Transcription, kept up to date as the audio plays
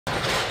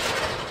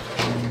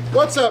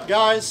What's up,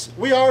 guys?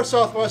 We are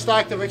Southwest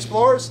Active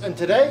Explorers, and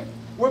today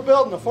we're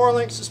building a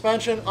 4-link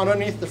suspension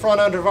underneath the front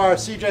end of our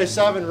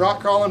CJ7 rock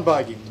crawling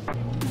buggy. Oh,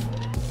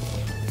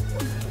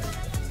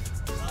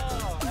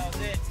 that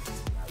was it.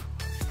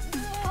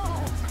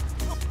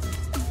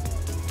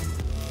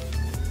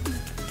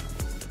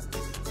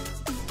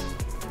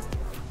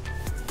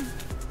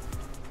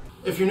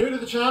 If you're new to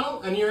the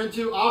channel and you're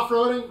into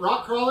off-roading,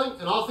 rock crawling,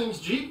 and all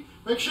things Jeep,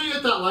 make sure you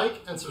hit that like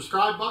and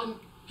subscribe button,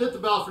 hit the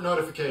bell for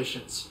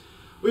notifications.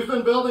 We've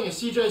been building a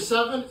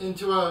CJ7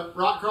 into a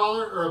rock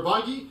crawler or a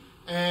buggy,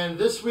 and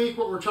this week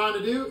what we're trying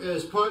to do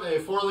is put a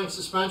 4-link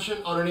suspension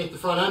underneath the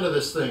front end of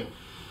this thing.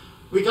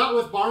 We got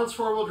with Barnes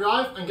 4-wheel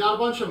drive and got a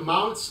bunch of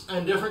mounts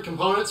and different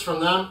components from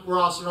them. We're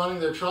also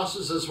running their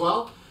trusses as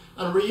well,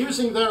 and we're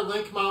using their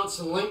link mounts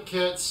and link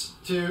kits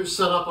to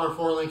set up our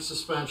 4-link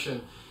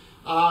suspension.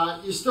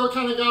 You still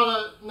kind of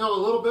gotta know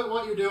a little bit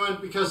what you're doing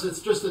because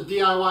it's just a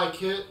DIY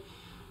kit.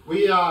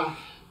 We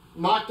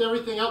mocked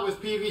everything up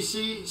with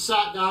PVC,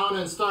 sat down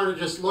and started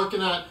just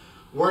looking at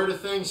where do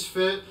things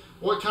fit,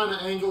 what kind of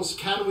angles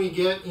can we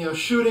get, you know,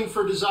 shooting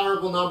for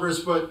desirable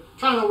numbers, but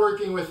kind of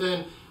working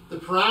within the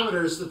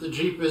parameters that the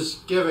Jeep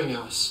is giving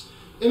us.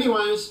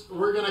 Anyways,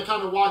 we're going to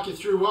kind of walk you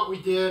through what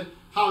we did,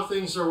 how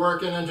things are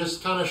working, and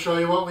just kind of show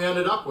you what we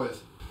ended up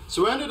with.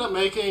 So we ended up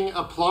making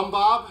a plumb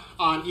bob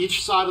on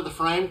each side of the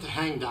frame to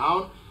hang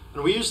down,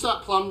 and we used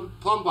that plumb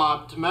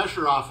bob to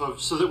measure off of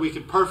so that we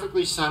could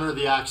perfectly center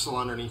the axle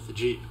underneath the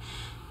Jeep.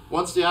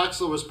 Once the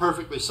axle was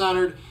perfectly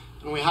centered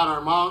and we had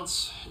our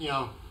mounts, you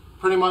know,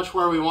 pretty much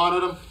where we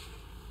wanted them,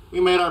 we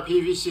made our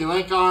PVC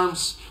link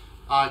arms,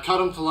 cut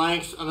them to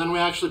length, and then we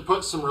actually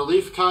put some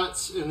relief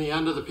cuts in the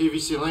end of the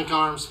PVC link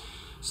arms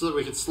so that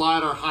we could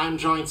slide our heim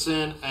joints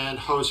in and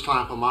hose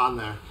clamp them on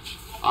there.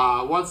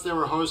 Once they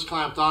were hose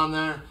clamped on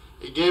there,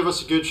 it gave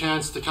us a good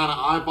chance to kind of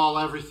eyeball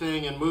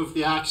everything and move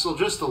the axle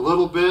just a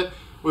little bit.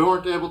 We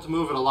weren't able to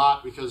move it a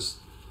lot because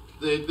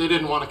they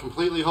didn't want to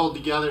completely hold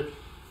together,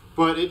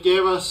 but it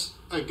gave us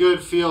a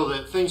good feel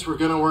that things were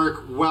going to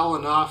work well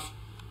enough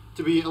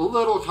to be a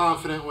little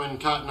confident when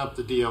cutting up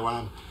the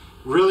DOM.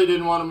 Really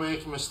didn't want to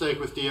make a mistake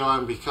with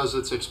DOM because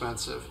it's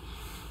expensive.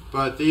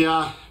 But the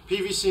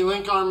PVC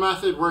link arm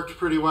method worked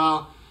pretty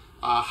well.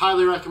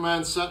 Highly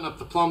recommend setting up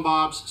the plumb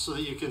bobs so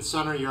that you can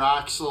center your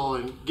axle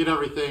and get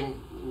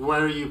everything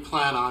where you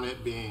plan on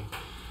it being.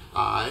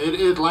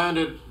 It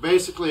landed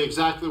basically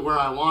exactly where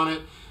I want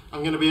it.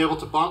 I'm going to be able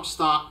to bump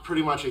stop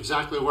pretty much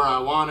exactly where I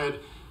wanted.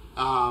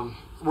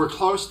 We're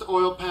close to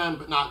oil pan,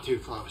 but not too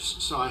close,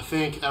 so I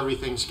think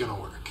everything's going to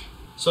work.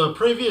 So a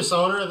previous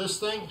owner of this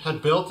thing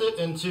had built it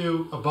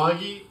into a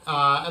buggy,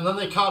 and then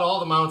they cut all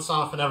the mounts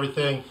off and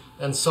everything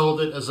and sold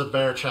it as a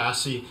bare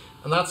chassis,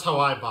 and that's how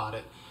I bought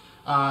it.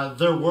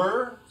 There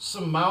were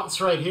some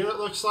mounts right here, it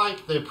looks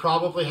like. They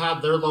probably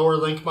had their lower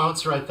link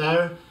mounts right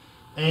there.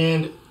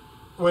 And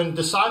when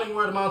deciding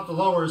where to mount the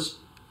lowers,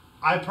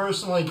 I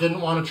personally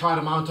didn't want to try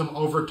to mount them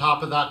over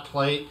top of that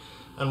plate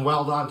and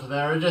weld onto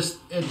there. It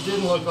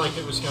didn't look like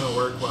it was going to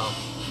work well.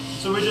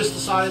 So we just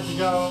decided to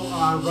go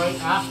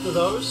right after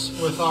those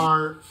with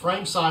our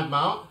frame side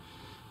mount.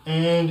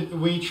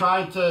 And we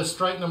tried to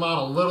straighten them out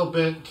a little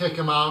bit, kick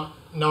them out,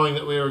 knowing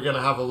that we were going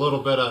to have a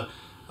little bit of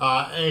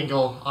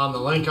angle on the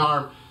link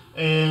arm,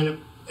 and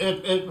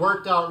it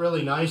worked out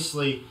really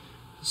nicely.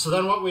 So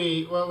then what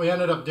we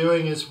ended up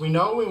doing is we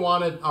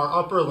wanted our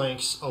upper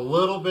links a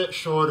little bit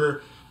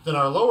shorter than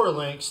our lower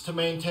links to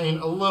maintain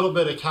a little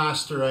bit of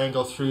caster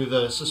angle through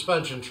the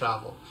suspension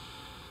travel.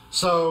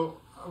 So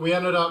we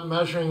ended up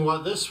measuring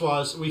what this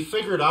was. We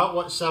figured out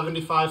what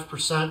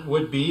 75%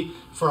 would be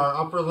for our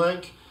upper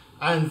link,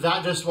 and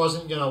that just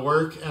wasn't going to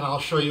work, and I'll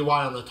show you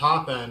why on the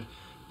top end.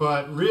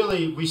 But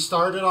really, we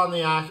started on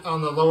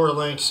the lower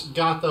links,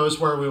 got those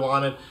where we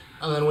wanted,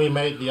 and then we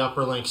made the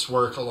upper links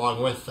work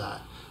along with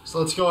that. So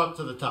let's go up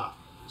to the top.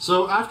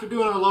 So after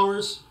doing our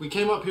lowers, we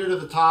came up here to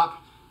the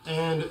top,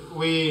 and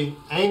we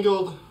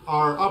angled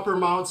our upper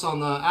mounts on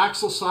the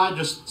axle side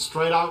just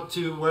straight out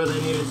to where they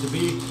needed to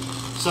be,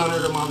 centered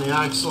them on the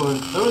axle, and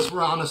those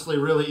were honestly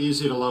really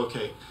easy to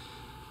locate.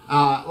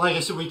 Like I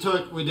said, we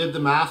did the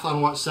math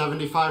on what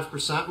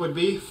 75% would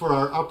be for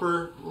our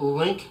upper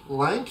link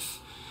length.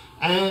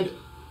 And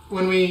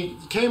when we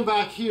came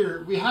back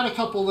here, we had a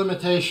couple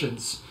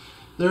limitations.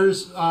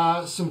 There's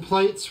some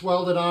plates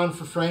welded on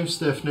for frame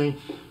stiffening,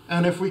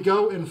 and if we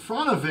go in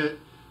front of it,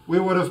 we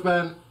would have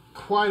been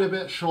quite a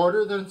bit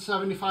shorter than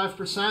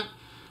 75%.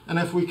 And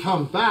if we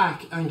come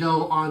back and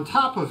go on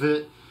top of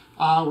it,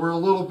 we're a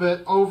little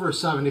bit over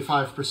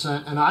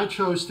 75%, and I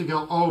chose to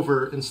go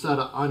over instead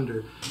of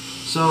under.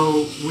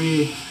 So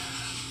we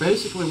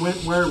basically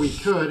went where we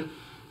could.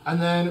 And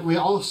then we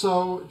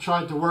also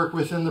tried to work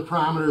within the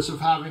parameters of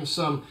having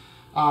some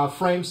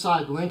frame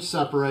side link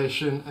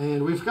separation,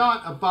 and we've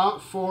got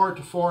about 4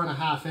 to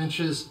 4.5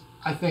 inches.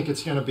 I think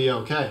it's going to be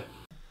okay.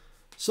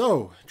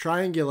 So,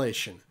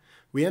 triangulation.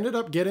 We ended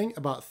up getting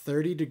about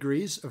 30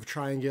 degrees of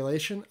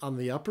triangulation on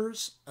the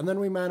uppers, and then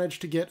we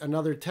managed to get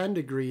another 10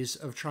 degrees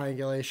of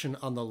triangulation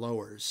on the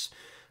lowers.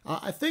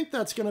 I think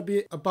that's going to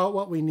be about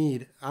what we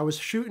need. I was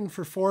shooting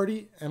for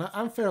 40, and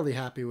I'm fairly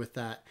happy with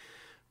that.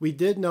 We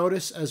did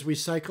notice as we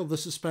cycled the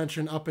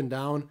suspension up and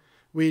down,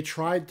 we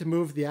tried to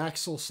move the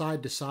axle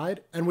side to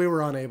side, and we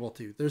were unable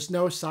to. There's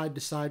no side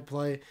to side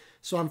play,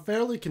 so I'm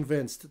fairly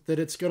convinced that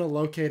it's going to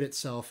locate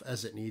itself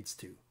as it needs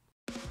to.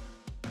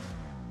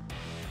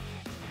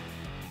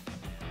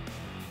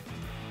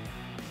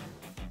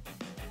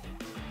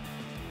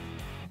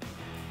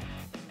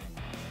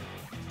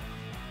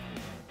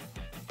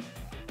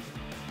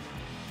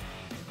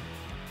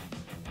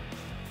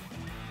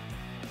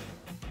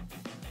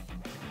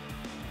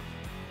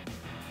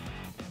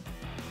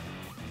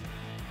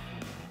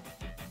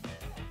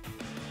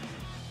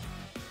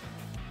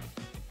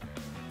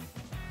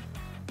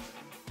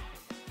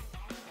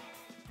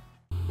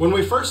 When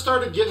we first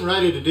started getting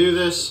ready to do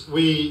this,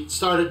 we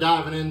started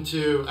diving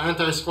into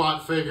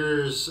anti-squat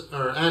figures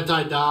or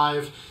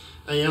anti-dive,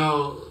 you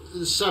know,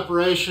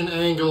 separation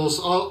angles,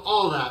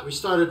 all that. We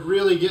started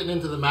really getting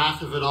into the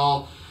math of it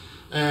all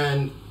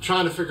and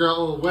trying to figure out,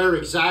 well, where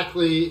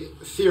exactly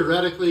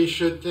theoretically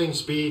should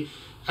things be.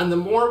 And the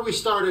more we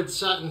started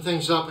setting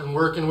things up and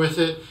working with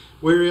it,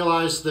 we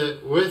realized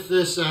that with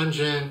this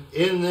engine,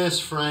 in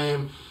this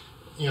frame,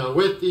 you know,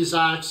 with these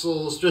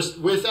axles, just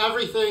with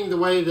everything the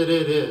way that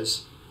it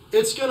is,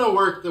 it's going to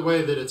work the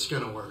way that it's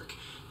going to work.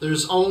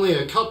 There's only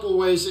a couple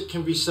ways it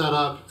can be set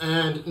up,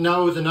 and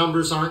no, the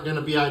numbers aren't going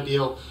to be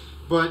ideal,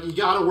 but you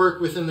got to work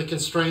within the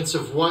constraints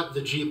of what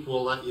the Jeep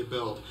will let you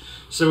build.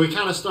 So we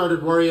kind of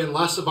started worrying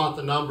less about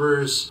the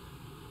numbers.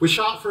 We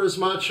shot for as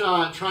much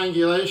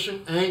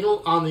triangulation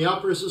angle on the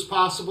uppers as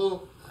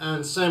possible,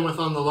 and same with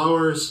on the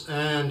lowers,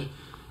 and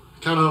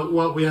kind of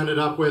what we ended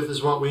up with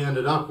is what we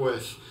ended up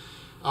with.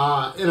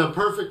 In a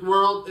perfect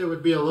world, it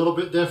would be a little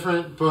bit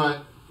different,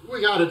 but we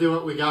got to do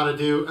what we got to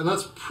do, and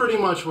that's pretty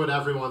much what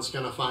everyone's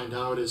going to find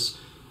out is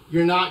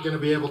you're not going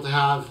to be able to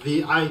have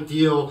the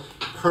ideal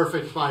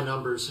perfect by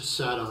numbers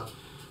setup.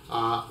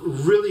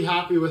 Really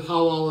happy with how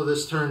all of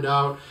this turned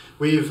out.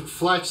 We've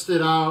flexed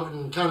it out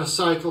and kind of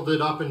cycled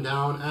it up and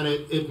down, and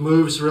it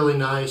moves really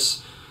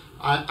nice.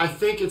 I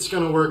think it's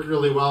going to work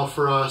really well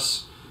for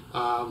us.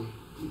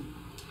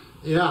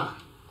 Yeah.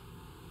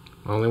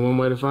 Only one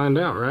way to find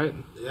out, right?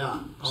 Yeah.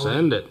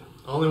 Send it.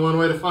 Only one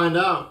way to find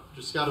out.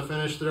 Just got to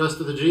finish the rest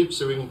of the Jeep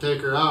so we can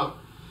take her out.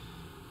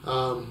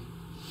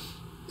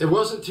 It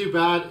wasn't too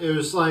bad. It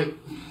was like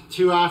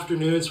 2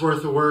 afternoons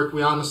worth of work.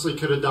 We honestly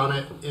could have done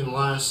it in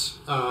less.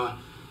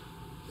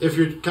 If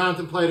you're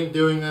contemplating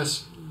doing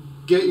this,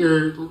 get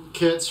your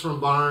kits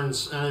from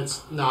Barnes, and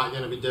it's not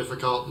going to be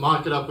difficult.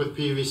 Mock it up with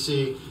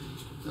PVC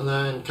and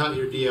then cut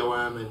your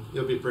DOM and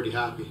you'll be pretty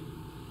happy.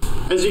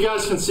 As you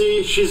guys can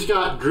see, she's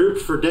got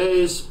drooped for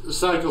days,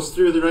 cycles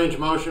through the range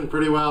of motion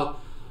pretty well.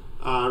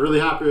 Really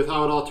happy with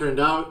how it all turned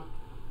out.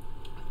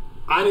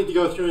 I need to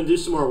go through and do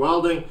some more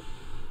welding,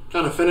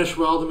 kind of finish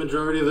weld the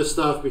majority of this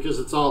stuff because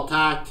it's all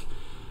tacked.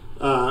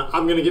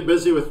 I'm going to get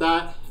busy with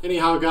that.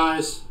 Anyhow,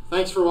 guys,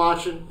 thanks for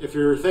watching. If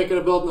you're thinking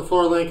of building the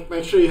 4-link,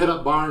 make sure you hit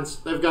up Barnes.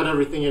 They've got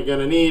everything you're going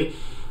to need.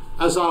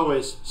 As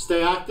always,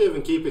 stay active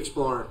and keep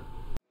exploring.